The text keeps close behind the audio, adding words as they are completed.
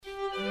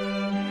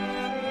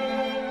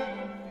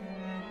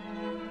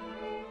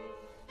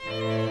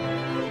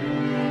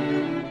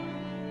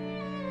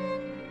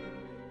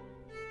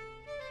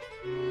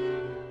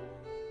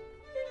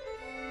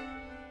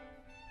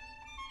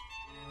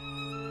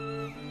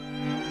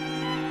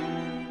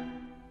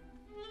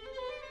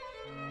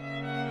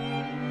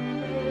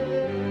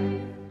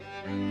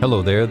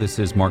Hello there, this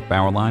is Mark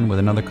Bauerlein with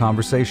another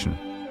conversation.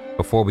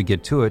 Before we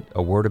get to it,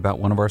 a word about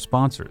one of our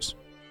sponsors.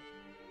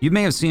 You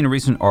may have seen a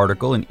recent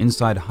article in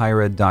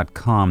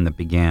InsideHigherEd.com that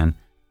began,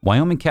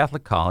 Wyoming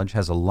Catholic College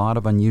has a lot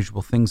of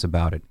unusual things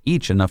about it,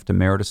 each enough to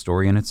merit a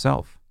story in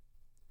itself.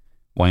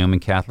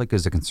 Wyoming Catholic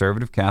is a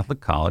conservative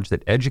Catholic college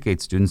that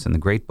educates students in the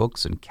great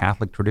books and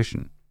Catholic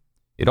tradition.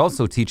 It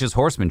also teaches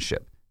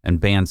horsemanship and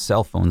bans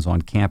cell phones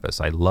on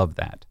campus. I love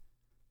that.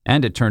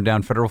 And it turned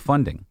down federal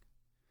funding.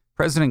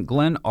 President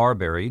Glenn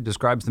Arbery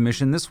describes the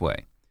mission this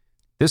way.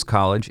 This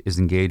college is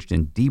engaged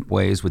in deep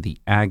ways with the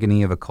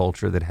agony of a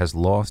culture that has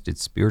lost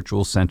its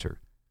spiritual center.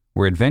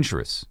 We're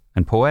adventurous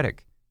and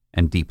poetic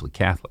and deeply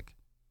Catholic.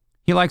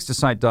 He likes to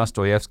cite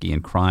Dostoevsky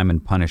in Crime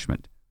and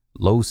Punishment.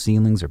 Low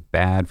ceilings are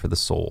bad for the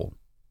soul.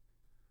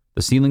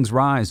 The ceilings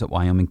rise at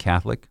Wyoming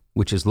Catholic,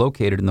 which is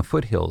located in the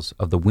foothills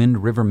of the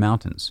Wind River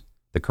Mountains.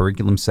 The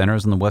curriculum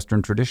centers on the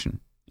Western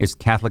tradition. Its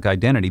Catholic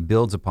identity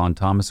builds upon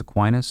Thomas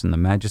Aquinas and the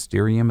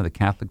magisterium of the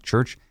Catholic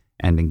Church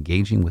and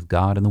engaging with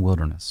God in the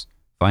wilderness.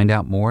 Find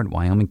out more at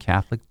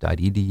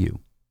wyomingcatholic.edu.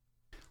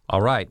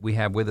 All right, we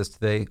have with us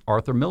today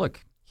Arthur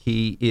Milikh.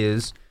 He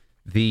is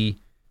the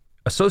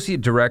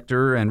Associate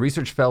Director and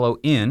Research Fellow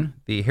in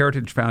the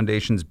Heritage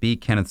Foundation's B.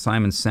 Kenneth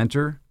Simon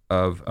Center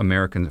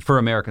for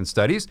American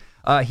Studies.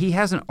 He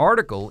has an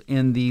article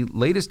in the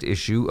latest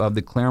issue of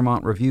the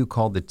Claremont Review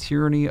called The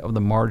Tyranny of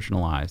the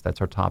Marginalized. That's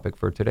our topic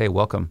for today.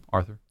 Welcome,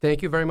 Arthur.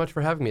 Thank you very much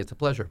for having me. It's a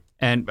pleasure.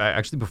 And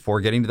actually,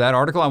 before getting to that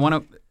article, I want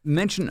to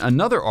mention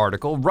another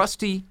article.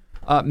 Rusty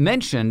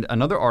mentioned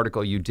another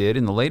article you did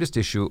in the latest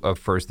issue of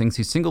First Things.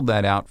 He singled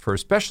that out for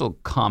special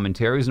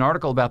commentary. It was an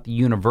article about the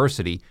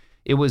university.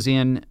 It was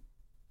in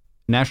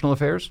National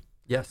Affairs?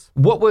 Yes.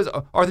 What was,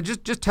 Arthur,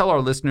 just tell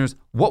our listeners,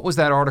 what was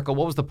that article?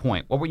 What was the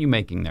point? What were you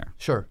making there?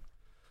 Sure.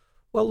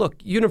 Well, look,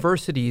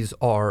 universities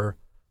are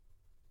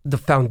the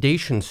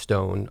foundation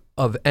stone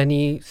of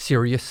any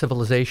serious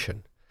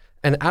civilization.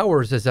 And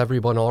ours, as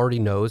everyone already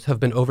knows, have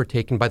been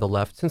overtaken by the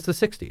left since the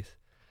 60s.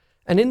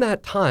 And in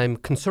that time,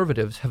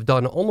 conservatives have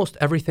done almost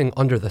everything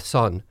under the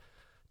sun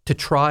to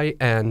try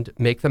and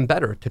make them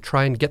better, to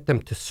try and get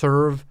them to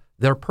serve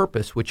their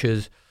purpose, which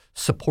is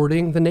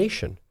supporting the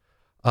nation.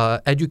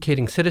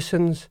 Educating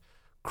citizens,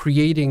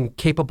 creating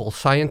capable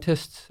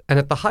scientists, and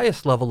at the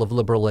highest level of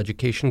liberal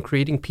education,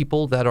 creating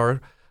people that are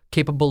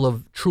capable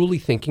of truly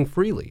thinking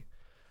freely.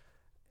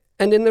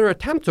 And in their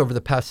attempts over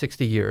the past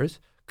 60 years,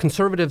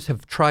 conservatives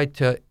have tried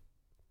to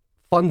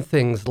fund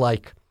things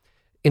like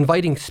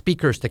inviting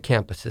speakers to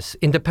campuses,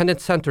 independent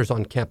centers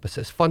on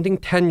campuses, funding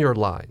tenure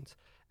lines.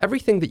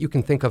 Everything that you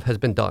can think of has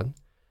been done.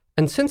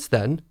 And since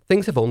then,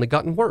 things have only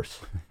gotten worse,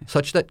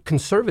 such that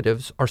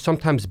conservatives are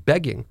sometimes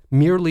begging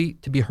merely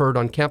to be heard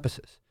on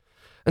campuses.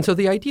 And so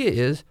the idea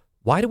is,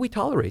 why do we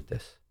tolerate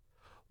this?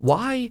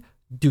 Why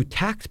do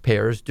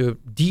taxpayers, do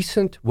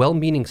decent,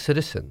 well-meaning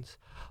citizens,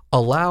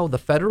 allow the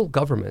federal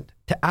government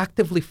to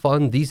actively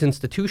fund these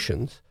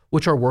institutions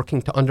which are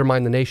working to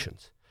undermine the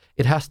nations?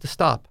 It has to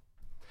stop.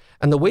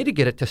 And the way to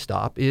get it to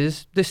stop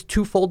is this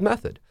twofold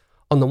method.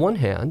 On the one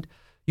hand,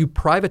 you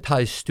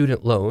privatize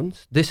student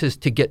loans. This is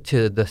to get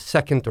to the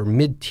second or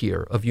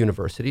mid-tier of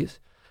universities.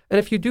 And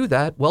if you do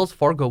that, Wells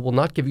Fargo will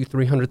not give you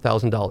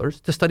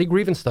 $300,000 to study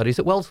grievance studies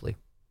at Wellesley.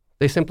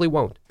 They simply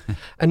won't.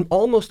 And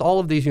almost all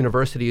of these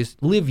universities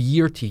live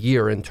year to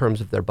year in terms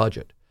of their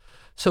budget.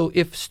 So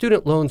if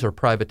student loans are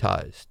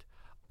privatized,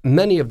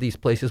 many of these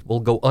places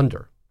will go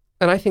under.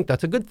 And I think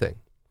that's a good thing.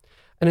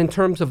 And in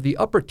terms of the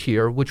upper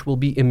tier, which will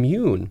be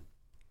immune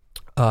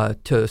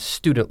to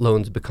student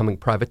loans becoming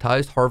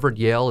privatized, Harvard,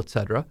 Yale, et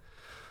cetera,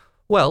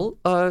 well,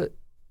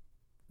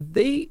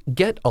 they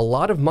get a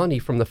lot of money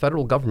from the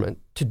federal government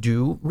to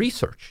do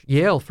research.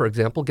 Yale, for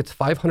example, gets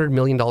 $500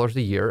 million a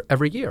year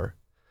every year.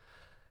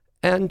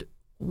 And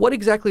what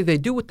exactly they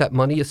do with that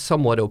money is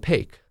somewhat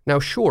opaque. Now,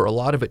 sure, a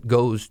lot of it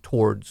goes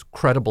towards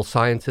credible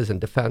sciences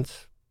and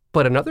defense,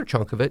 but another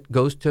chunk of it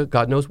goes to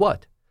God knows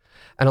what.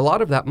 And a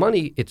lot of that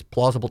money, it's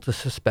plausible to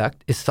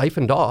suspect, is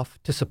siphoned off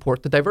to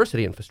support the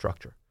diversity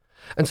infrastructure.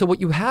 And so what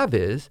you have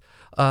is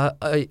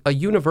a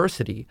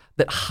university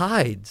that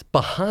hides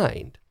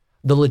behind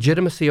the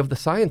legitimacy of the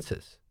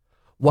sciences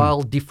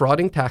while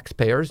defrauding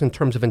taxpayers in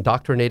terms of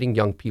indoctrinating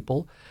young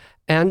people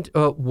and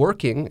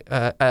working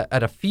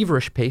at a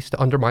feverish pace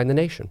to undermine the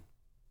nation.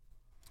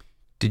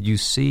 Did you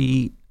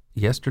see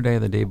yesterday or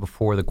the day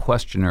before the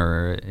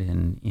questioner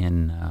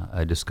in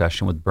a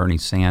discussion with Bernie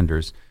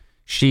Sanders?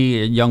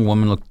 She, a young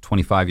woman, looked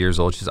 25 years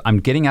old. She says, I'm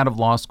getting out of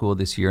law school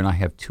this year and I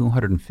have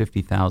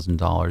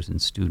 $250,000 in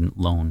student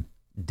loan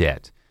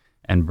debt.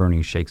 And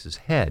Bernie shakes his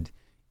head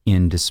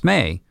in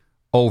dismay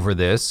over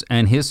this.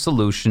 And his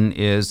solution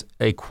is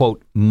a,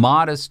 quote,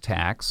 modest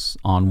tax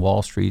on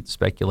Wall Street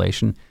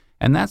speculation.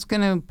 And that's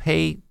going to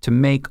pay to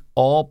make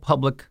all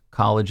public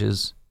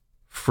colleges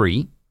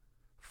free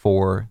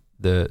for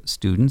the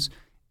students.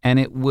 And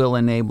it will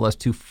enable us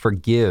to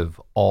forgive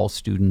all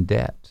student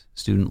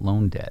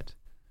loan debt.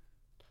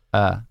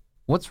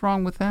 What's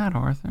wrong with that,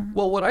 Arthur?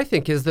 Well, what I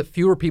think is that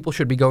fewer people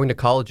should be going to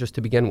colleges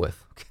to begin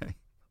with. Okay.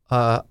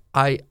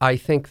 I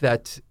think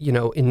that, in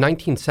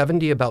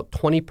 1970, about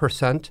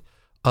 20%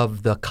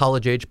 of the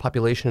college-age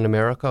population in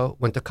America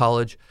went to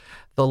college.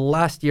 The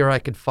last year I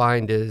could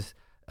find is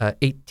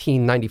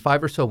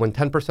 1895 or so, when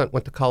 10%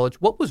 went to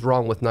college. What was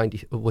wrong with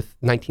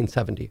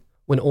 1970,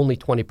 when only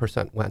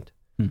 20% went?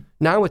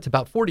 Now it's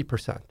about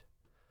 40%.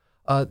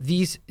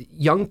 These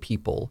young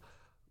people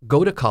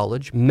go to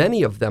college.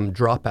 Many of them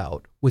drop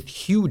out with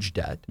huge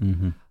debt.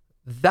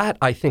 That,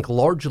 I think,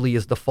 largely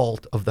is the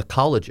fault of the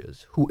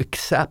colleges, who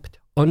accept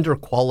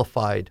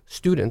underqualified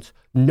students,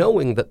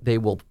 knowing that they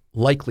will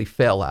likely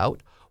fail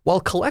out, while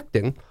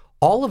collecting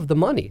all of the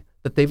money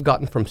that they've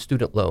gotten from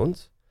student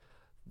loans.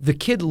 The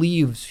kid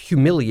leaves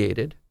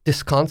humiliated,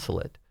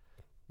 disconsolate,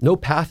 no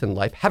path in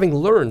life, having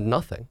learned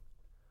nothing.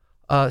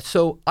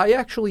 So I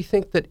actually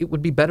think that it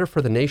would be better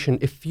for the nation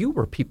if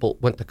fewer people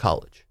went to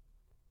college.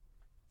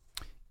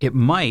 It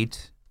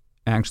might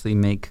actually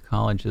make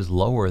colleges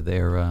lower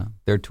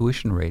their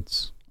tuition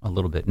rates a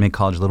little bit, make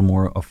college a little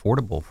more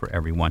affordable for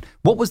everyone.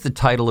 What was the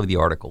title of the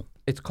article?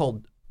 It's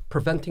called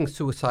Preventing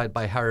Suicide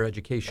by Higher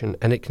Education,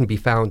 and it can be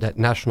found at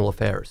National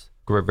Affairs.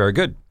 Very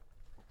good.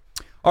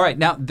 All right,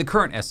 now the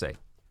current essay,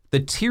 The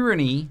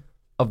Tyranny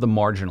of the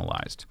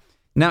Marginalized.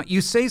 Now, you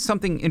say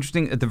something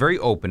interesting at the very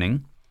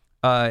opening.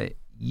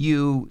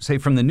 You say,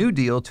 from the New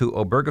Deal to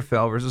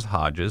Obergefell versus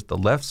Hodges, the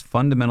left's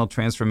fundamental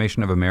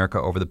transformation of America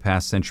over the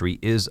past century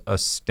is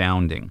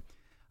astounding.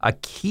 A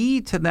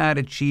key to that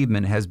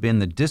achievement has been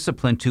the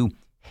discipline to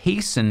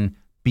hasten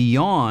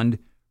beyond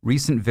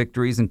recent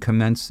victories and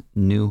commence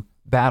new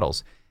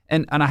battles.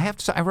 And I have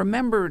to say, I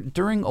remember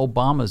during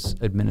Obama's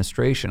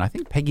administration, I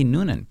think Peggy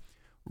Noonan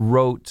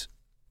wrote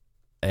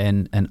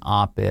an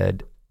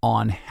op-ed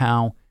on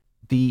how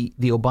the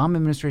Obama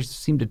administration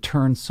seemed to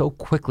turn so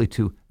quickly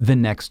to the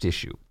next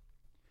issue,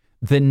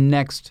 the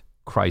next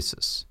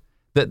crisis,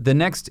 the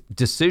next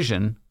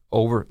decision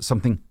over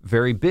something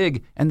very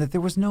big, and that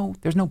there's no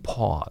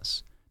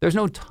pause. There's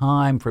no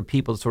time for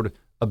people to sort of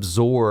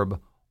absorb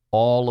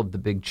all of the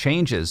big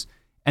changes.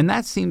 And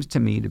that seems to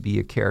me to be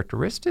a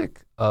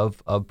characteristic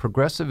of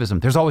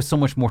progressivism. There's always so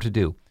much more to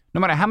do. No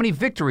matter how many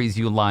victories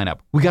you line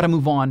up, we got to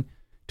move on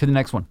to the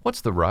next one.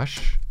 What's the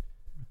rush?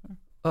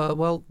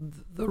 Well,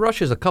 the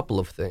rush is a couple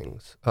of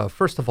things.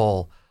 First of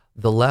all,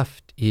 the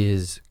left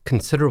is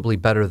considerably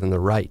better than the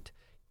right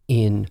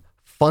in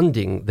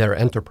funding their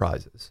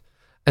enterprises.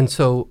 And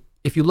so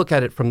if you look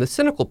at it from the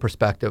cynical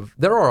perspective,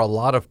 there are a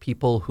lot of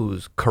people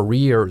whose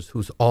careers,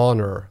 whose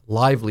honor,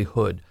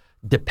 livelihood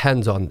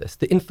depends on this.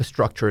 The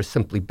infrastructure is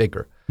simply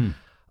bigger.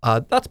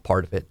 That's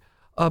part of it.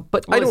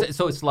 But I don't.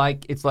 So it's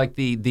like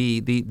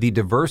the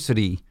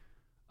diversity,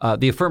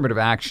 the affirmative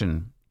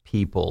action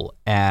people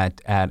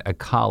at a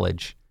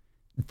college,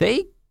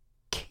 they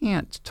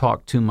can't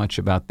talk too much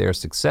about their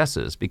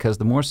successes, because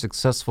the more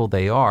successful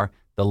they are,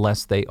 the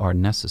less they are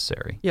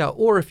necessary. Yeah,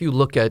 or if you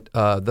look at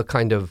the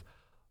kind of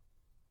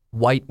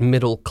white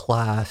middle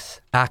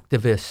class,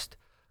 activist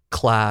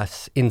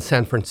class in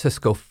San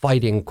Francisco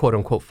fighting, quote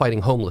unquote,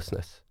 fighting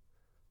homelessness.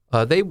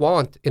 They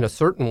want, in a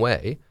certain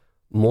way,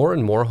 more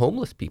and more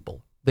homeless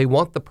people. They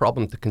want the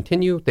problem to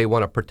continue. They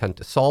want to pretend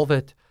to solve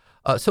it.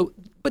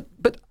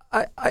 But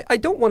I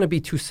don't want to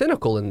be too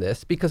cynical in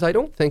this, because I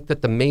don't think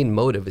that the main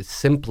motive is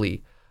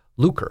simply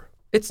lucre.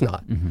 It's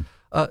not.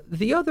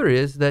 The other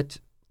is that,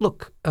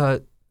 look,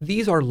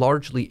 these are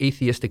largely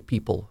atheistic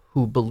people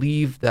who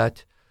believe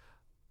that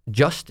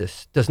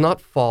justice does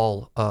not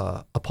fall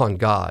upon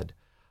God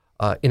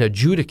in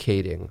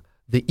adjudicating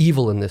the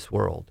evil in this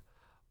world,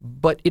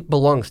 but it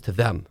belongs to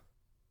them.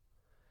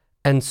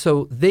 And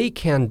so they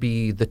can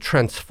be the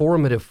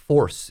transformative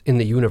force in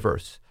the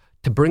universe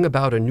to bring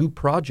about a new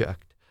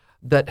project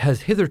that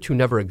has hitherto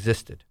never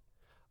existed.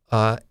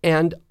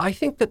 And I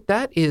think that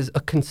that is a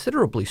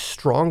considerably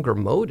stronger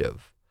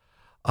motive,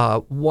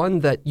 one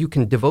that you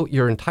can devote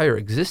your entire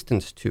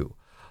existence to,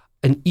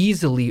 an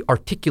easily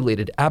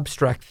articulated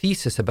abstract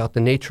thesis about the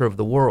nature of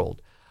the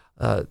world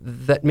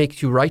that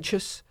makes you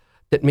righteous,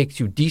 that makes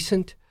you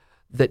decent,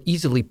 that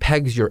easily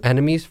pegs your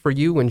enemies for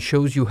you and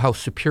shows you how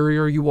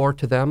superior you are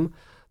to them,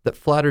 that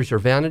flatters your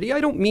vanity.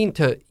 I don't mean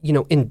to,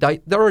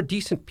 indict. There are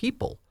decent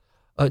people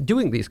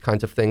doing these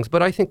kinds of things,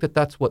 but I think that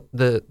that's what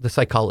the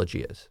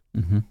psychology is.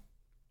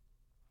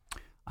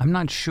 I'm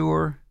not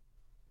sure.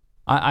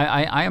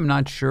 I am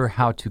not sure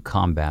how to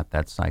combat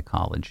that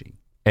psychology,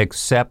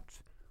 except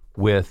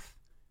with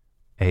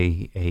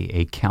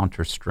a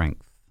counter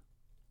strength.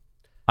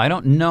 I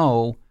don't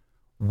know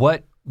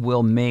what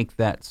will make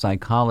that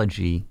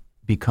psychology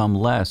become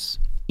less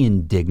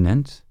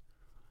indignant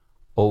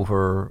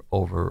over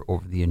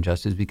the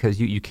injustice, because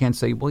you can't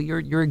say, well,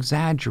 you're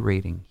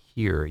exaggerating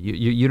here.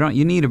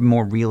 You need a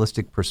more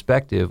realistic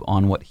perspective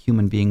on what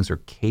human beings are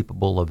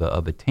capable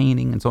of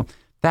attaining, and so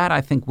that,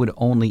 I think, would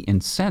only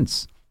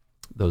incense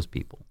those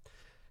people.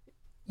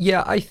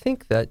 Yeah, I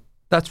think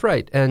that's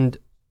right. And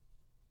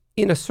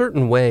in a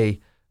certain way,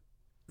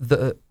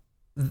 the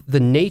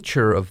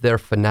nature of their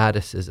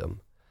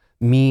fanaticism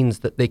means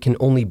that they can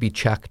only be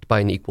checked by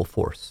an equal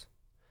force.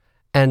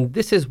 And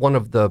this is one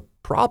of the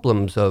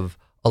problems of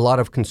a lot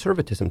of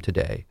conservatism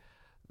today.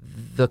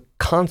 the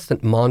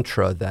constant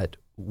mantra that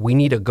we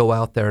need to go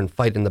out there and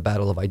fight in the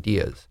battle of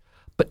ideas.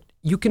 But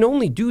you can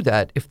only do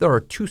that if there are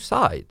two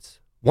sides,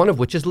 one of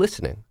which is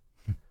listening.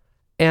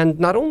 And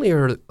not only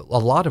are a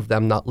lot of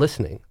them not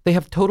listening, they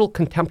have total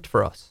contempt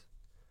for us.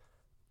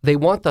 They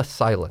want us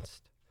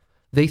silenced.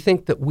 They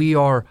think that we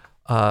are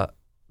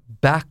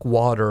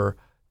backwater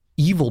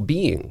evil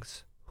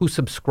beings who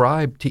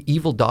subscribe to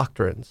evil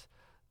doctrines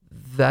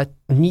that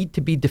need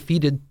to be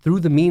defeated through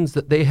the means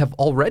that they have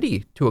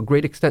already, to a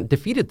great extent,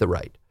 defeated the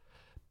right.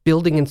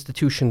 Building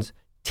institutions,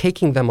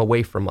 taking them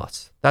away from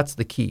us. That's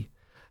the key.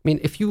 I mean,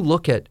 if you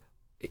look at,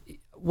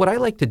 what I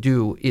like to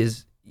do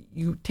is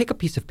you take a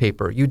piece of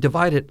paper, you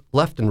divide it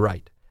left and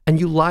right, and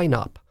you line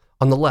up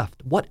on the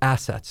left. What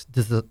assets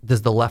does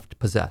the left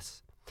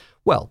possess?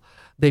 Well,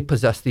 they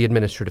possess the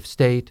administrative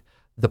state,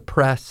 the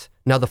press,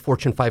 now the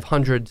Fortune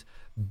 500s,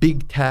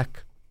 big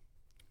tech,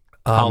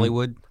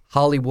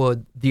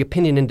 Hollywood, the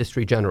opinion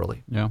industry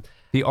generally. Yeah.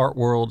 The art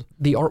world,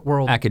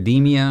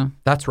 academia.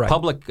 That's right.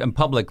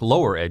 Public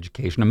lower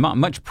education, and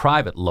much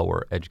private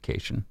lower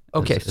education.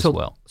 As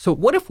well. So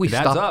what if we it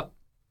stop? Adds up.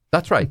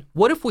 That's right.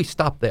 What if we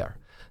stop there?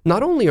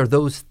 Not only are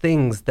those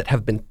things that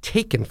have been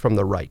taken from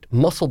the right,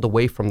 muscled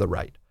away from the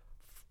right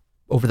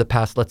over the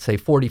past, let's say,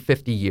 40,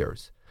 50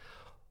 years,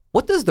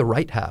 what does the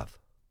right have?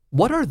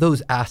 What are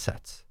those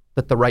assets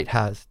that the right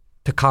has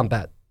to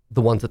combat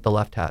the ones that the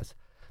left has?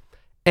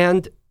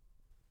 And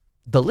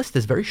the list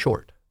is very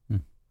short.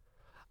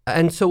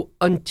 And so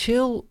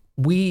until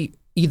we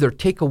either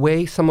take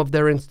away some of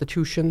their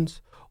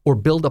institutions or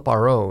build up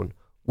our own,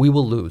 we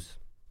will lose.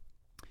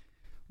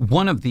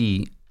 One of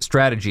the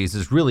strategies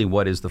is really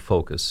what is the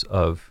focus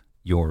of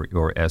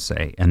your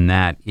essay, and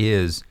that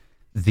is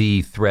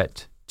the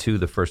threat to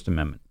the First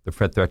Amendment, the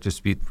threat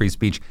to free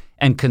speech.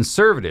 And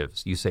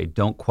conservatives, you say,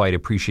 don't quite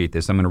appreciate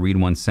this. I'm going to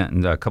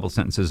read a couple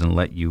sentences and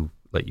let you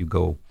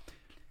go.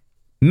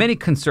 Many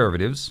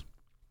conservatives,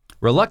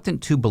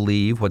 reluctant to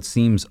believe what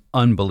seems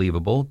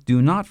unbelievable,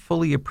 do not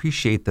fully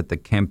appreciate that the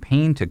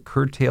campaign to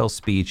curtail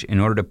speech in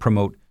order to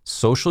promote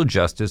social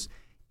justice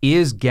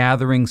is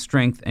gathering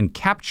strength and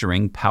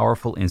capturing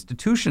powerful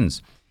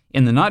institutions.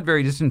 In the not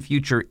very distant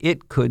future,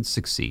 it could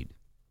succeed.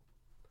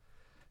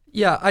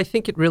 Yeah, I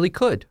think it really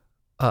could.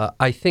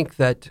 I think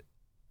that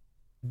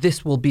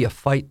this will be a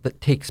fight that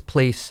takes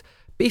place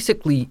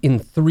basically in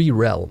three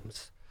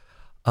realms.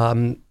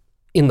 In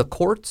the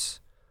courts,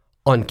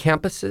 on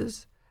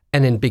campuses,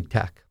 and in big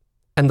tech.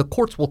 And the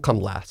courts will come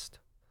last.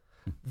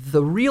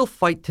 The real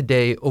fight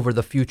today over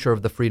the future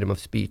of the freedom of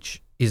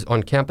speech is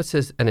on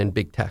campuses and in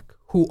big tech,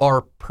 who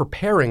are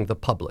preparing the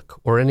public,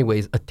 or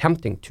anyways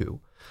attempting to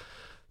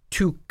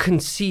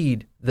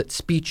concede that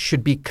speech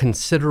should be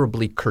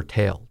considerably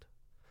curtailed.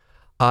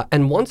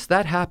 And once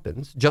that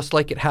happens, just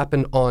like it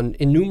happened on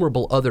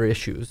innumerable other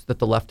issues that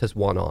the left has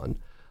won on,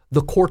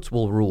 the courts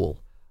will rule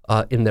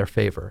in their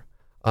favor.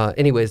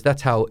 Anyways,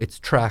 that's how it's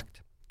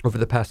tracked over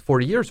the past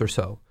 40 years or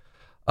so.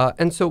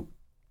 And so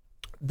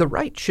the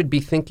right should be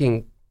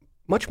thinking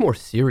much more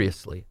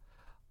seriously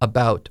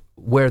about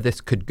where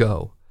this could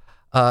go.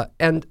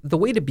 And the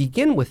way to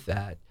begin with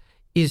that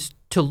is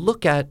to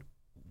look at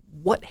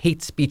what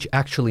hate speech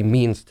actually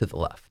means to the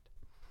left.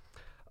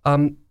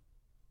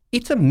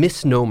 It's a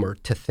misnomer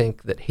to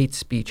think that hate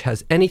speech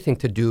has anything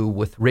to do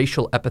with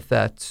racial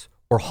epithets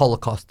or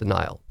Holocaust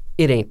denial.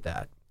 It ain't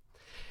that.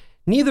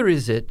 Neither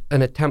is it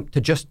an attempt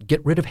to just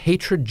get rid of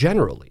hatred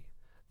generally.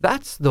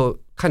 That's the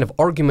kind of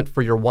argument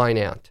for your wine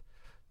aunt,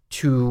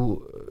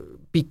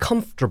 to be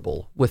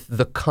comfortable with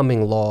the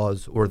coming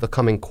laws or the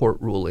coming court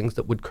rulings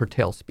that would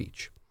curtail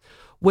speech.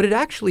 What it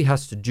actually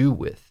has to do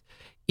with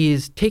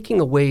is taking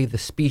away the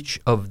speech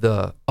of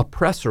the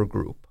oppressor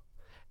group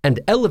and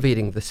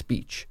elevating the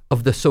speech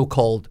of the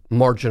so-called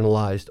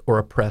marginalized or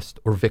oppressed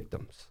or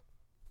victims.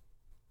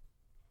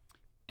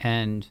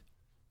 And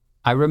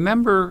I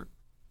remember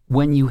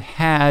when you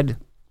had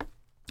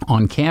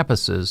on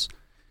campuses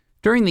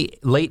during the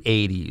late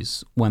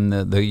 80s, when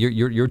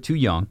you're too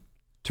young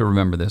to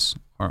remember this,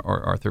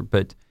 Arthur,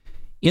 but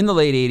in the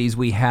late 80s,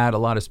 we had a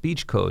lot of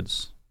speech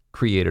codes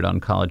created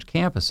on college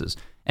campuses.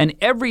 And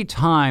every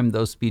time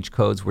those speech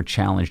codes were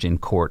challenged in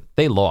court,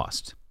 they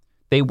lost.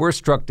 They were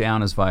struck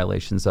down as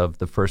violations of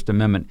the First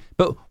Amendment.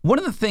 But one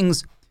of the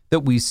things that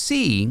we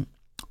see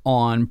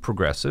on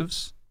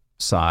progressives'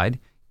 side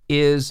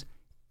is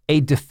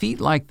a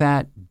defeat like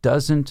that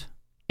doesn't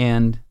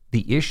end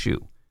the issue.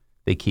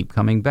 They keep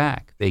coming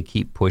back. They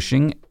keep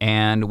pushing.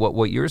 And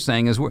what you're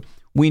saying is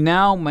we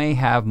now may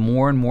have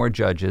more and more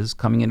judges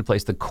coming into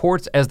place. The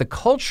courts, as the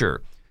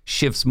culture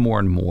shifts more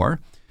and more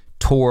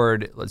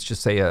toward, let's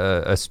just say,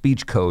 a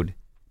speech code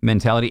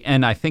mentality,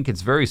 and I think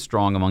it's very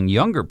strong among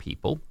younger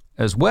people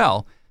as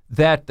well,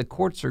 that the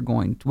courts are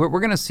we're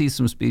going to see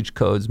some speech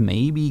codes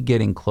maybe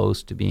getting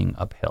close to being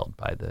upheld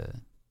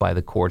by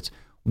the courts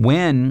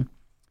when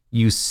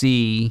you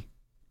see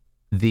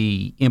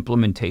the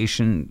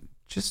implementation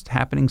just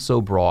happening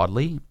so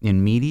broadly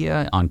in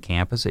media, on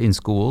campus, in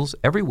schools,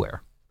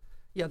 everywhere.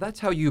 Yeah, that's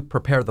how you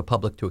prepare the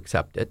public to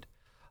accept it.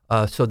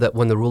 so that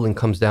when the ruling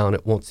comes down,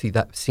 it won't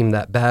seem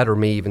that bad, or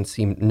may even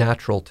seem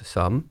natural to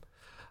some.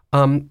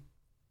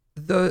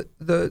 The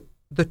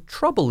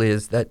trouble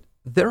is that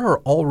there are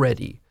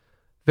already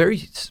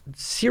very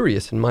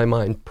serious, in my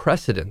mind,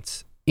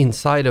 precedents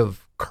inside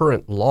of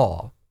current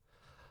law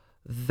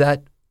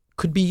that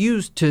could be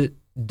used to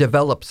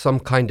develop some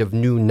kind of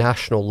new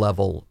national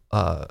level,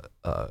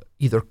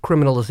 either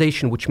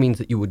criminalization, which means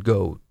that you would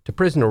go to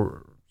prison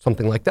or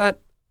something like that.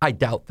 I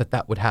doubt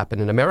that would happen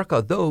in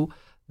America, though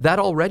that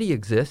already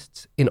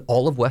exists in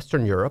all of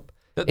Western Europe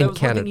and Canada.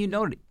 Canada. One thing you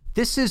noted.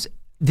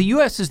 The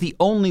U.S. is the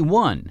only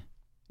one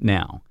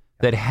now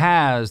that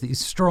has these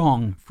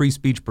strong free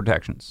speech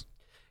protections.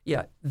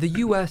 Yeah, the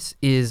U.S.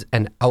 is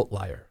an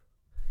outlier.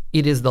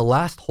 It is the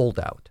last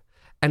holdout.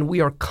 And we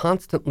are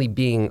constantly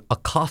being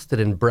accosted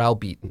and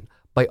browbeaten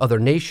by other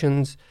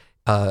nations,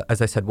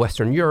 as I said,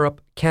 Western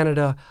Europe,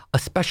 Canada,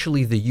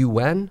 especially the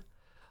UN.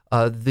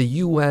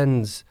 The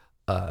UN's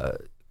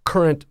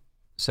current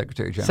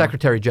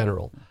Secretary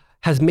General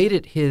has made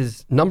it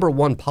his number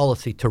one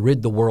policy to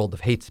rid the world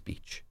of hate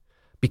speech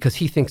because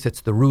he thinks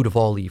it's the root of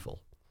all evil.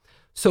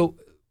 So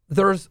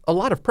there's a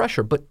lot of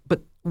pressure, but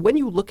when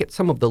you look at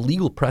some of the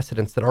legal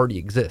precedents that already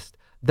exist,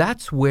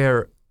 that's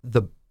where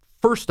the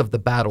first of the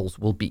battles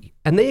will be.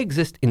 And they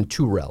exist in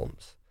two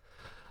realms.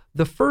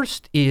 The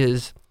first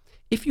is,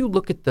 if you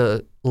look at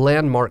the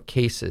landmark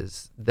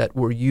cases that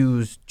were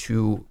used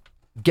to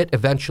get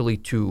eventually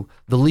to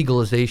the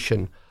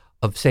legalization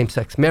of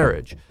same-sex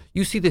marriage,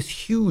 you see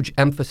this huge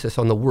emphasis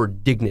on the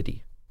word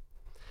dignity.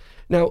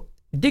 Now,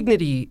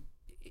 dignity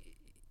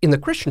in the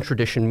Christian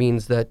tradition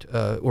means that,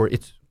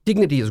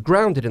 dignity is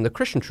grounded in the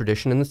Christian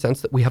tradition in the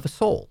sense that we have a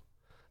soul,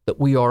 that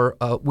we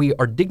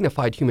are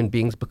dignified human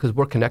beings because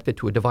we're connected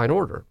to a divine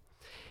order.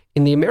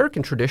 In the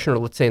American tradition, or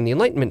let's say in the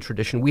Enlightenment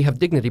tradition, we have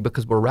dignity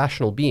because we're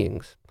rational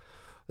beings.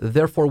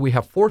 Therefore, we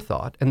have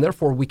forethought, and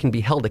therefore we can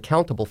be held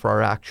accountable for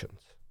our actions.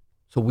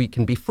 So we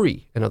can be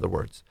free, in other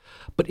words.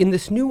 But in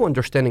this new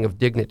understanding of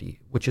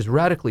dignity, which is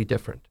radically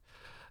different,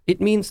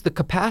 it means the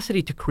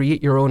capacity to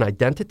create your own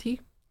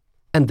identity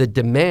and the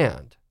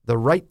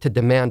right to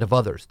demand of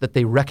others that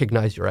they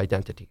recognize your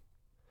identity.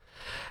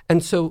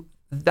 And so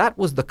that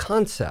was the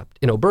concept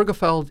in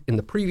Obergefell, in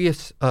the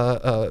previous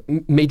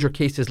major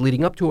cases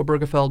leading up to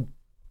Obergefell.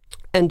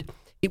 And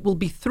it will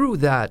be through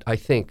that, I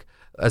think,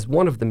 as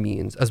one of the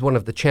means, as one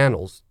of the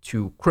channels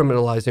to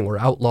criminalizing or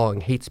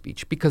outlawing hate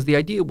speech, because the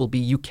idea will be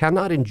you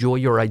cannot enjoy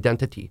your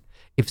identity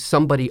if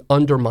somebody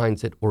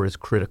undermines it or is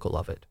critical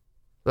of it.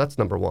 That's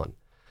number one.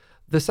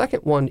 The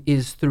second one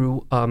is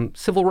through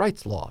civil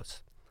rights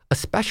laws,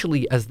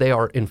 especially as they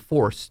are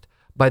enforced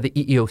by the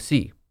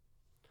EEOC.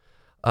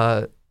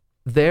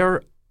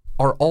 There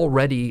are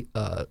already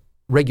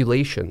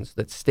regulations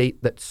that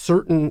state that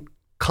certain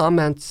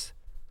comments,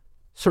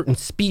 certain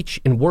speech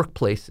in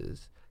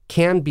workplaces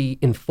can be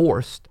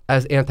enforced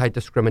as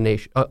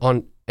anti-discrimination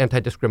on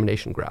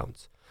anti-discrimination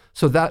grounds.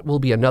 So that will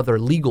be another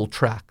legal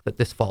track that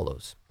this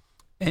follows.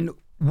 And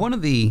one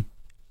of the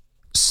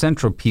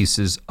central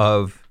pieces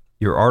of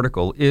your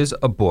article is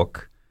a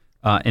book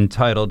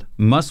entitled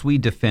 "Must We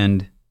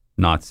Defend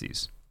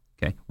Nazis?"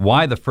 Okay,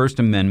 why the First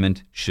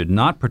Amendment should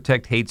not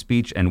protect hate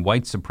speech and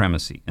white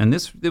supremacy. And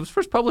it was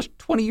first published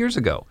 20 years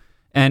ago,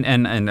 and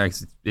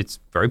it's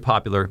very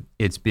popular.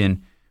 It's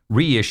been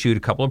reissued. A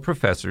couple of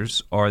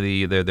professors,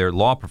 they're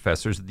law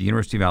professors at the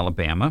University of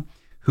Alabama,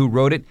 who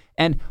wrote it.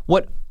 And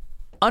what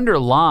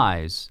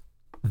underlies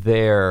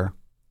their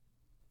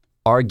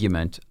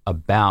argument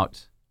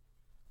about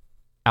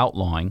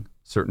outlawing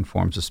certain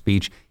forms of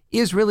speech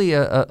is really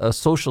a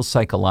social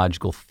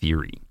psychological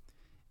theory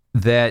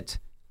that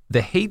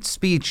the hate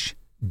speech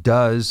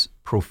does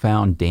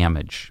profound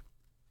damage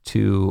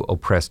to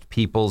oppressed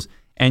peoples.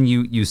 And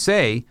you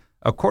say,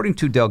 according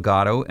to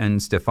Delgado and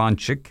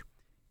Stefanchik,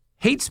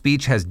 hate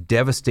speech has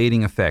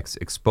devastating effects.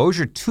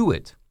 Exposure to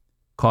it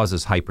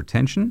causes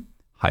hypertension,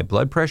 high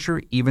blood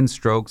pressure, even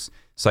strokes,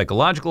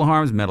 psychological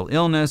harms, mental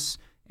illness,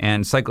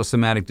 and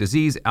psychosomatic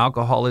disease,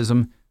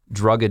 alcoholism,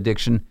 drug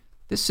addiction.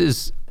 This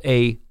is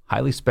a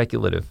highly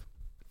speculative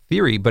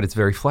theory, but it's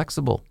very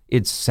flexible.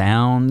 It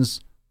sounds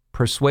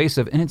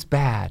persuasive, and it's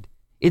bad.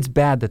 It's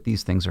bad that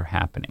these things are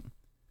happening.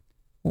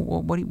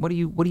 What do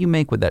you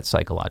make with that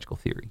psychological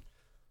theory?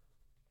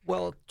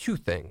 Well, two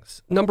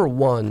things. Number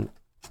one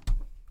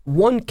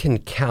can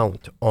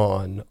count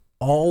on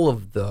all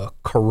of the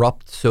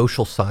corrupt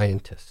social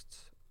scientists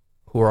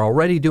who are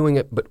already doing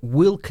it, but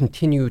will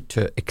continue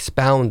to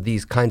expound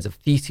these kinds of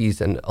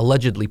theses and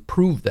allegedly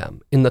prove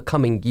them in the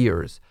coming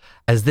years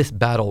as this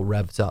battle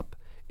revs up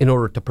in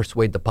order to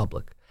persuade the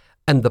public.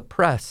 And the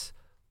press,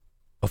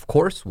 of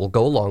course, will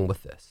go along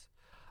with this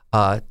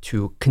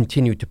to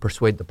continue to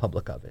persuade the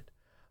public of it.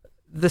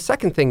 The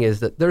second thing is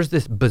that there's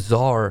this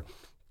bizarre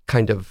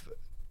kind of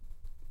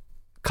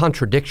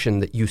contradiction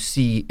that you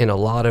see in a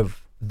lot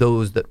of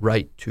those that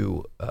write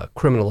to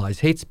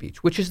criminalize hate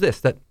speech, which is this,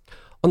 that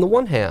on the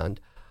one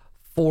hand,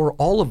 for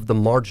all of the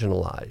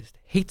marginalized,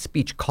 hate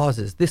speech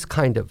causes this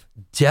kind of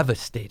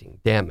devastating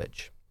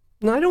damage.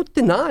 And I don't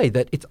deny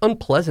that it's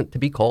unpleasant to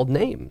be called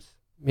names.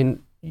 I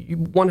mean,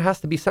 one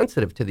has to be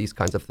sensitive to these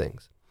kinds of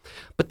things.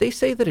 But they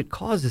say that it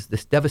causes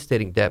this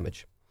devastating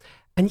damage.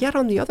 And yet,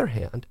 on the other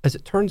hand, as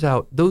it turns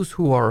out, those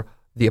who are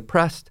the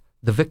oppressed,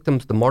 the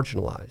victims, the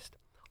marginalized,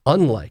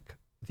 unlike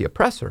the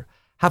oppressor,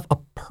 have a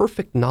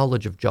perfect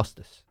knowledge of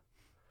justice,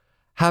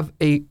 have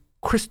a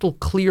crystal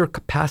clear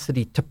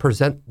capacity to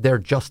present their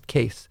just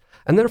case,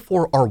 and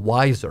therefore are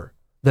wiser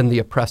than the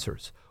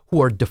oppressors,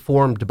 who are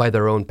deformed by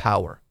their own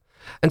power.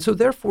 And so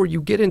therefore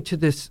you get into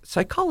this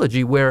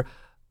psychology where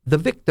the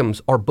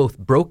victims are both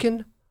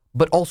broken,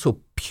 but also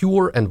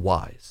pure and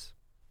wise.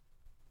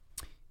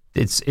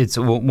 It's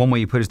one way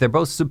you put it is they're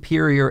both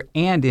superior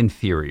and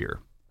inferior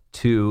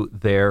to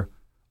their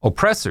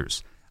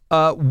oppressors.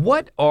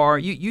 What are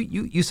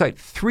you cite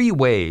 3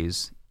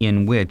 ways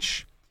in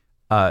which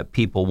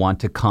people want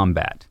to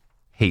combat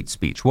hate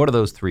speech. What are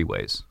those 3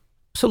 ways?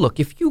 So look,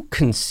 if you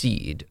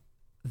concede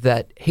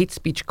that hate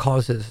speech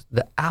causes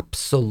the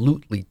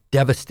absolutely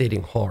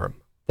devastating harm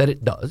that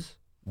it does,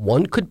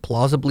 one could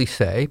plausibly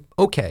say,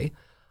 okay,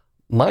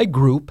 my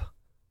group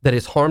that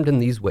is harmed in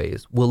these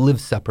ways will live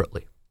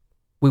separately.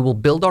 We will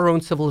build our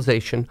own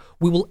civilization.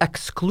 We will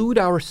exclude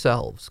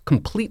ourselves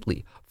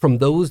completely from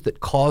those that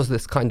cause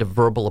this kind of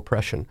verbal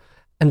oppression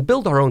and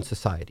build our own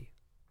society.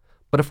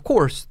 But of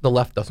course, the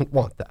left doesn't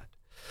want that.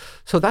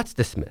 So that's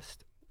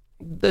dismissed.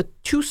 The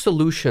 2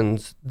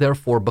 solutions,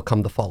 therefore,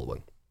 become the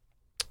following.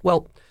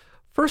 Well,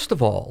 first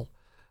of all,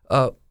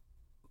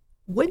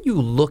 when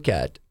you look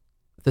at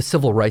the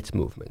civil rights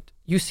movement,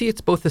 you see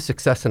it's both a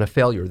success and a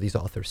failure, these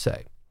authors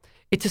say.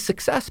 It's a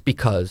success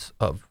because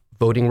of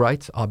voting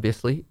rights,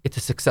 obviously. It's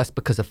a success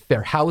because of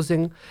fair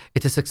housing.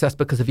 It's a success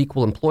because of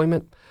equal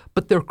employment.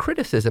 But their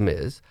criticism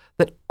is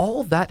that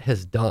all that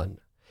has done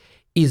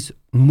is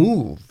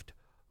moved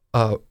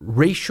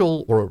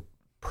racial or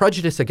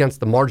prejudice against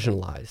the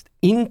marginalized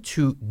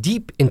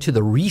deep into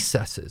the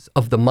recesses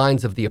of the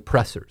minds of the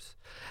oppressors.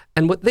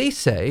 And what they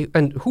say,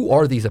 and who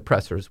are these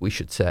oppressors, we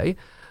should say,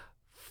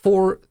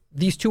 for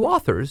these 2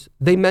 authors,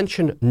 they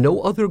mention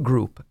no other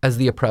group as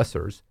the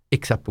oppressors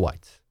except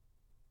whites.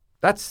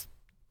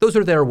 Those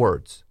are their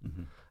words,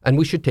 and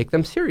we should take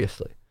them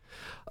seriously.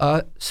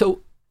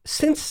 So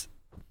since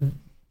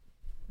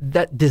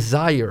that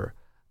desire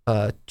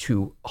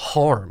to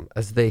harm,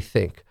 as they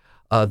think,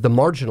 the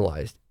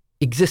marginalized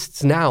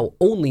exists now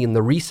only in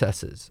the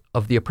recesses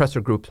of the oppressor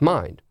group's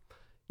mind,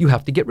 you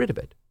have to get rid of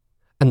it.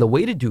 And the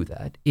way to do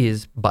that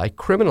is by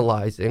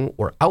criminalizing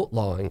or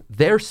outlawing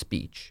their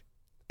speech,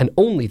 and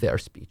only their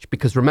speech,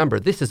 because remember,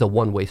 this is a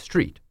one-way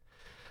street.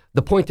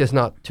 The point is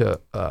not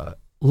to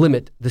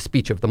limit the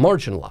speech of the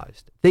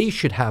marginalized. They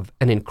should have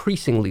an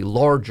increasingly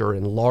larger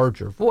and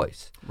larger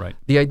voice. Right.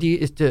 The idea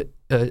is to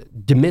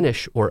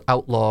diminish or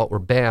outlaw or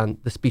ban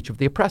the speech of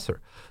the oppressor,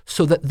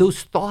 so that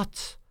those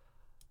thoughts,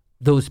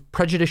 those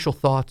prejudicial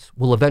thoughts,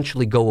 will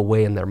eventually go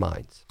away in their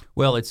minds.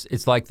 Well,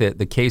 it's like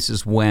the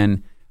cases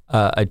when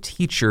a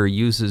teacher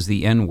uses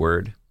the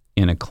N-word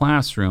in a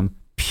classroom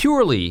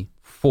purely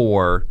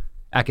for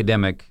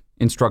academic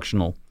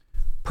instructional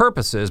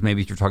purposes.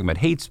 Maybe if you're talking about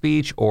hate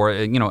speech, or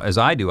as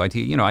I do, I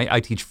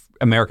teach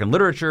American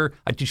literature.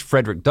 I teach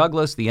Frederick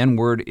Douglass. The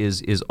N-word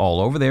is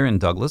all over there in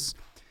Douglass.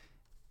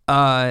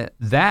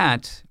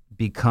 That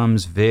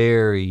becomes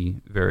very,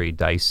 very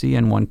dicey,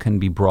 and one can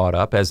be brought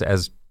up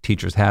as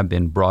teachers have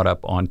been brought up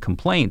on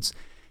complaints.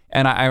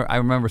 And I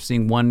remember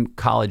seeing one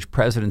college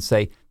president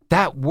say,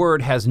 that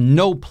word has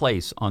no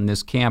place on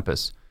this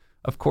campus.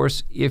 Of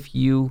course, if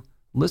you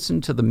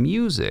listen to the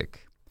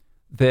music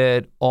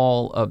that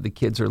all of the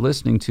kids are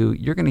listening to,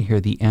 you're going to hear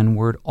the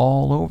N-word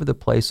all over the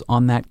place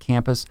on that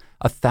campus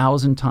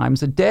 1,000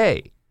 times a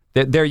day.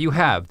 There you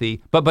have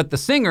but the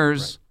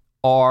singers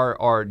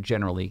are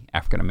generally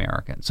African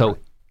American. So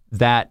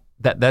that's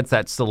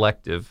that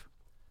selective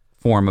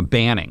form of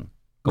banning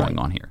going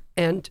on here.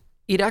 And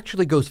it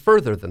actually goes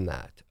further than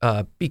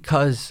that,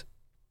 because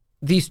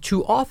these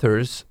 2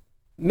 authors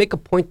make a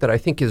point that I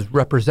think is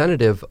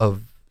representative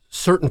of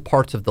certain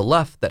parts of the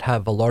left that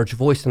have a large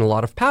voice and a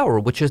lot of power,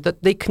 which is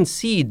that they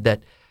concede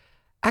that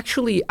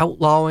actually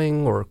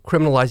outlawing or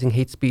criminalizing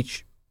hate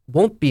speech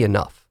won't be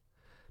enough,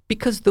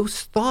 because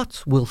those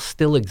thoughts will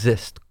still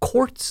exist.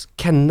 Courts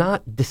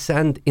cannot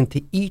descend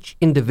into each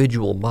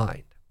individual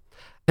mind.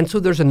 And so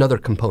there's another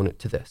component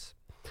to this.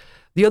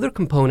 The other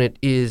component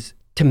is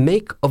to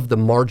make of the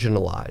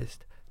marginalized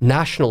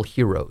national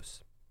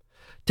heroes,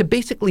 to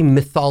basically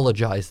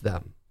mythologize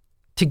them,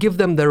 to give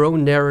them their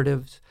own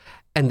narratives.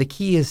 And the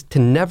key is to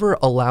never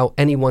allow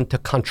anyone to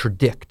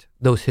contradict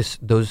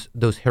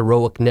those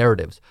heroic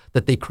narratives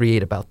that they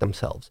create about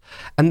themselves.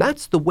 And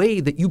that's the way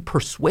that you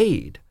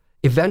persuade,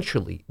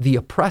 eventually, the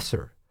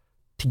oppressor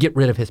to get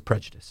rid of his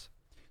prejudice.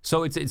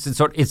 So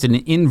it's an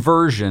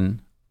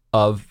inversion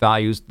of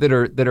values that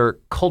are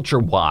culture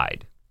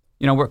wide.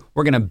 We're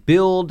going to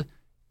build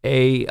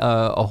a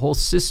whole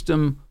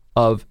system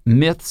of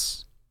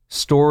myths,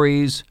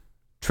 stories,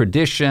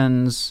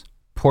 traditions,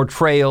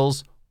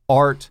 portrayals,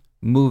 art,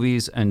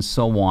 movies, and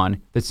so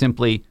on that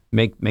simply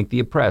make the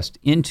oppressed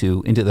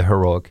into the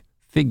heroic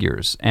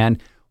figures.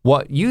 And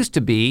what used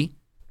to be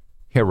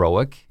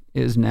heroic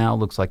is now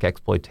looks like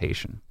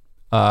exploitation.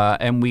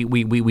 And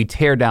we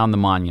tear down the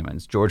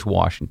monuments, George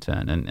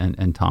Washington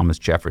and Thomas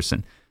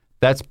Jefferson.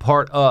 That's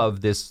part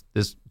of this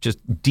just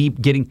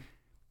deep getting.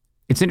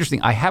 It's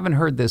interesting. I haven't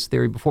heard this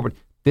theory before, but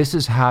this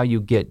is how you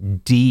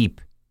get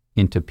deep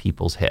into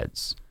people's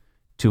heads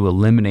to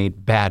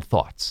eliminate bad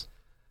thoughts.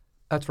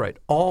 That's right.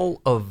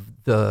 All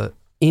of the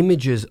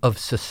images of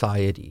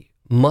society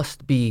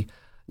must be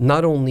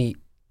not only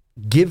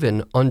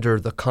given under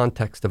the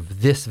context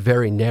of this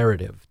very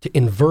narrative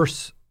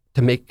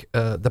to make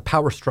the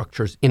power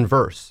structures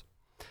inverse,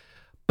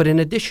 but in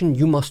addition,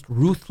 you must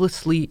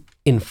ruthlessly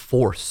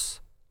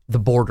enforce the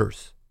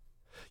borders.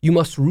 You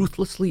must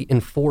ruthlessly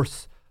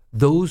enforce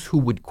those who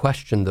would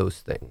question those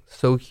things.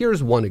 So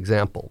here's one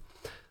example.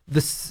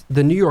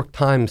 The New York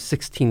Times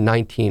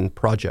 1619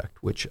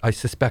 project, which I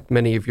suspect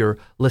many of your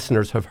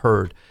listeners have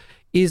heard,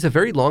 is a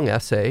very long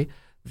essay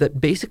that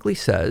basically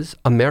says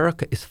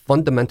America is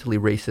fundamentally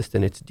racist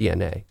in its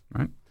DNA.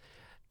 Right.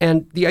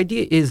 And the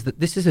idea is that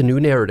this is a new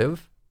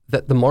narrative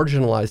that the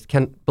marginalized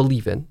can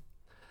believe in,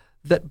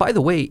 that, by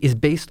the way, is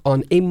based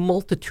on a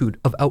multitude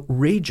of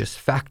outrageous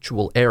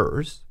factual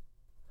errors.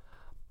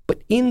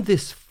 But in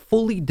this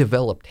fully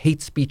developed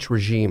hate speech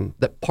regime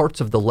that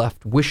parts of the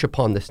left wish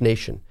upon this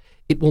nation,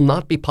 it will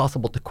not be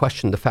possible to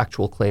question the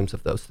factual claims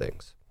of those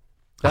things.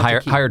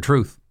 Higher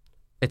truth.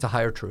 It's a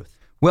higher truth.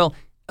 Well,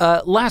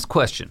 last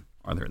question,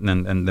 Arthur,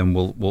 and then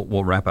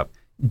we'll wrap up.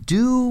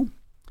 Do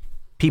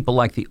people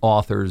like the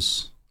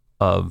authors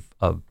of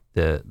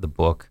the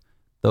book,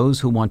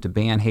 those who want to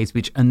ban hate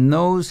speech, and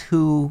those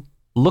who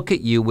look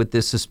at you with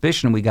this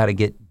suspicion, we got to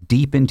get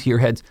deep into your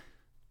heads,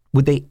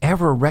 would they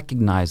ever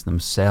recognize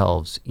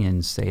themselves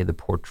in, say, the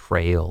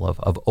portrayal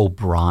of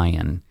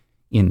O'Brien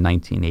in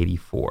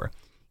 1984?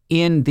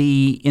 In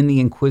the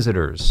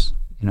Inquisitors,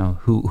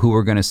 who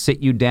are going to sit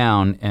you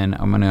down, and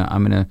I'm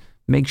gonna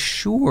make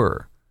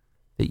sure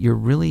that you're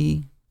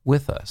really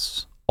with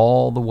us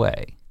all the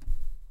way.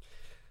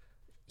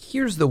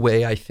 Here's the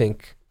way I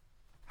think.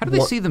 How do they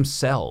see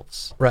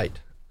themselves? Right.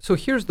 So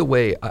here's the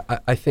way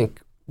I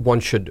think one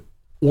should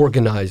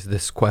organize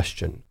this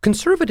question.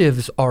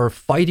 Conservatives are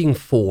fighting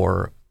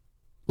for,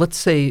 let's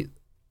say,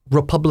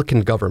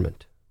 Republican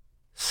government,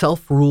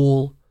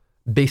 self-rule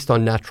based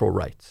on natural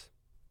rights.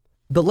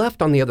 The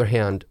left, on the other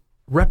hand,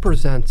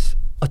 represents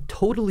a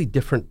totally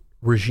different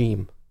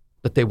regime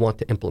that they want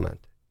to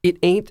implement.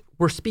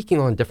 We're speaking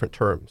on different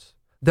terms.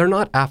 They're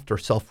not after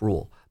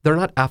self-rule. They're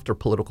not after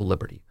political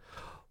liberty.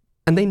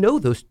 And they know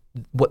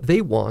what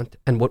they want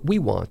and what we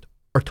want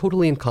are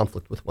totally in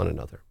conflict with one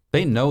another.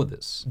 They know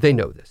this. They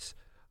know this.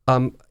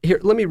 Here,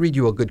 let me read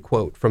you a good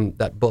quote from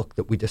that book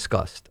that we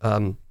discussed.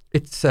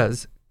 It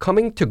says,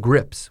 "Coming to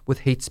grips with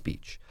hate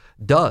speech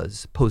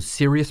does pose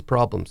serious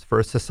problems for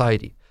a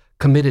society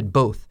committed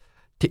both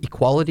to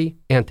equality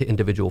and to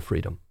individual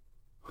freedom."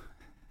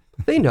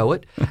 They know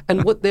it.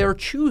 And what they're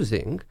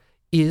choosing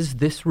is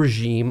this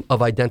regime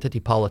of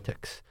identity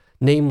politics,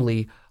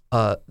 namely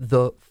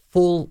the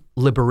full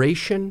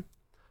liberation,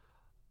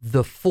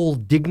 the full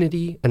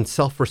dignity and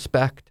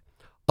self-respect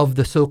of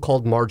the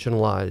so-called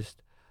marginalized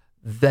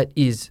that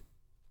is,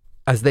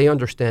 as they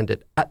understand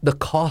it, at the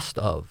cost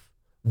of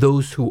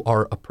those who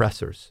are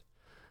oppressors.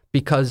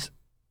 Because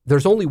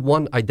there's only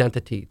one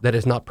identity that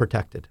is not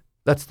protected.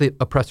 That's the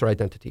oppressor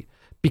identity,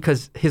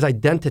 because his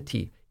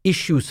identity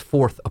issues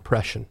forth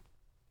oppression.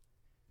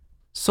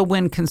 So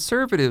when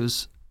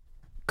conservatives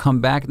come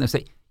back and they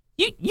say,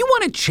 you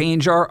want to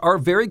change our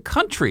very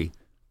country.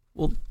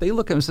 Well, they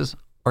look at him and says,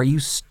 are you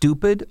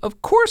stupid?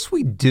 Of course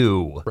we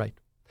do. Right.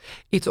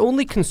 It's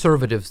only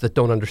conservatives that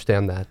don't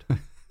understand that.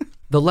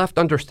 The left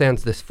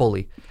understands this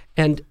fully.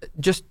 And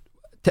just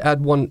to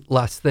add one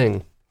last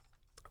thing,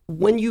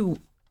 when you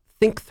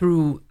think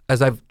through, as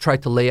I've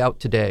tried to lay out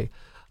today,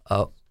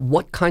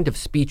 what kind of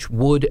speech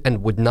would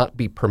and would not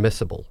be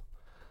permissible,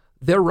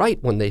 they're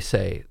right when they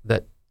say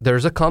that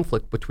there's a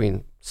conflict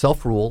between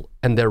self-rule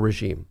and their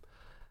regime.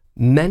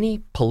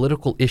 Many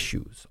political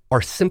issues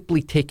are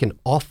simply taken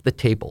off the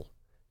table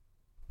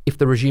if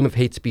the regime of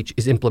hate speech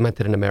is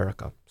implemented in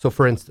America. So,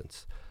 for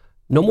instance,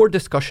 no more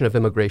discussion of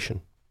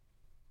immigration.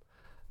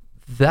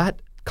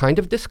 That kind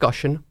of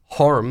discussion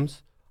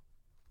harms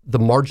the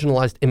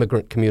marginalized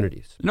immigrant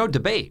communities. No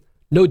debate.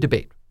 No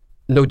debate.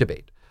 No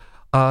debate.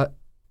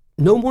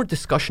 No more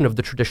discussion of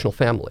the traditional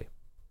family.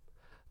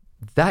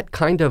 That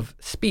kind of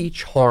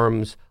speech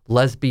harms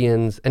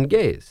lesbians and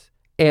gays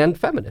and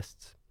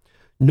feminists.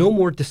 No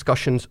more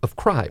discussions of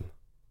crime.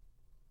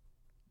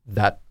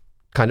 That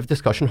kind of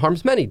discussion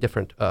harms many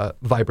different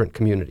vibrant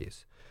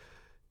communities.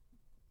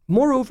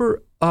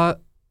 Moreover,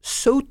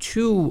 so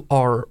too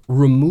are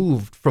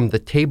removed from the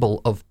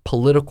table of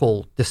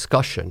political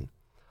discussion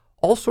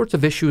all sorts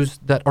of issues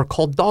that are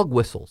called dog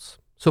whistles.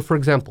 So, for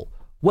example,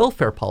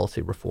 welfare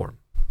policy reform.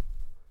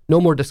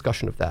 No more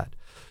discussion of that.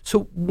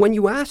 So when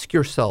you ask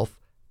yourself,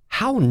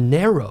 how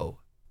narrow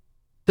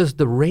does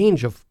the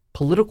range of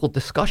political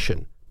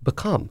discussion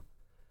become?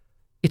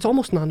 It's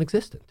almost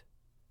non-existent.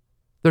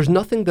 There's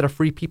nothing that a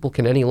free people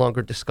can any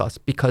longer discuss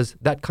because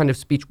that kind of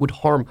speech would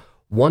harm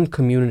one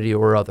community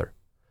or other.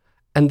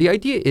 And the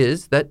idea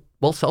is that,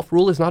 well,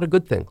 self-rule is not a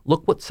good thing.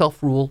 Look what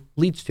self-rule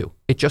leads to.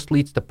 It just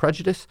leads to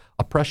prejudice,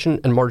 oppression,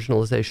 and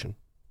marginalization.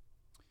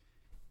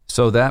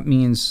 So that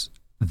means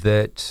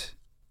that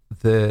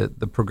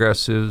the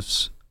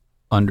progressives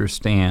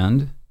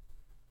understand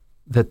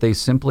that they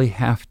simply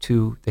have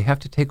to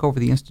take over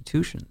the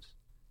institutions.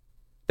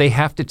 They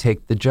have to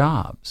take the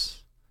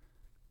jobs.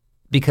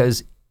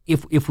 Because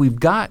if we've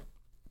got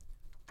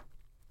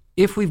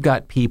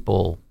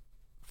people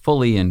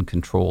fully in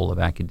control of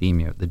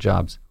academia, the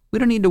jobs, we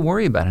don't need to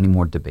worry about any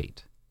more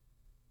debate.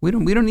 We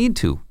don't need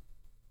to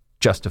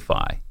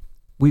justify.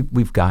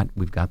 We've got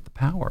the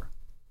power,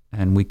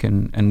 and we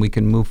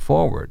can move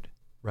forward.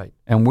 Right.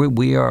 And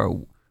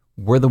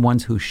we're the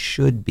ones who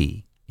should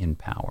be in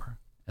power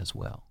as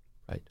well.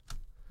 Right.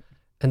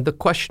 And the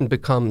question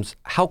becomes,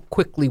 how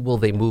quickly will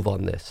they move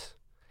on this?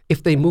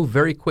 If they move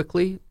very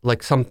quickly,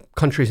 like some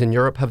countries in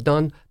Europe have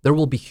done, there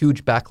will be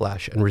huge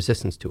backlash and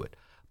resistance to it.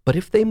 But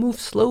if they move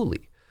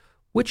slowly,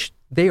 which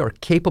they are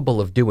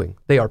capable of doing,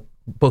 they are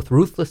both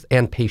ruthless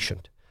and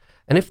patient.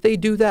 And if they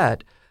do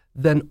that,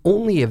 then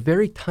only a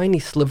very tiny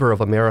sliver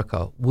of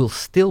America will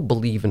still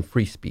believe in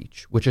free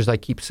speech, which, as I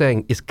keep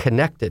saying, is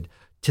connected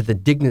to the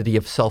dignity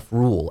of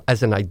self-rule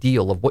as an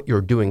ideal of what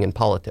you're doing in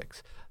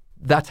politics.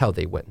 That's how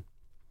they win.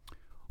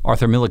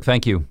 Arthur Milikh,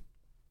 thank you.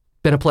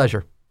 Been a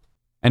pleasure.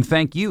 And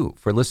thank you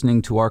for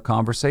listening to our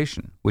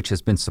conversation, which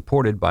has been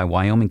supported by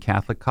Wyoming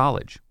Catholic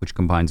College, which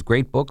combines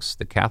great books,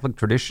 the Catholic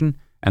tradition,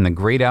 and the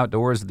great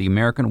outdoors of the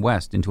American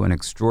West into an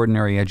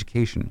extraordinary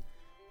education.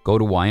 Go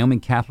to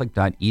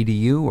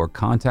wyomingcatholic.edu or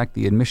contact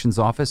the admissions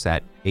office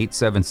at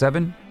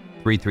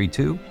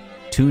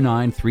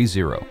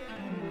 877-332-2930.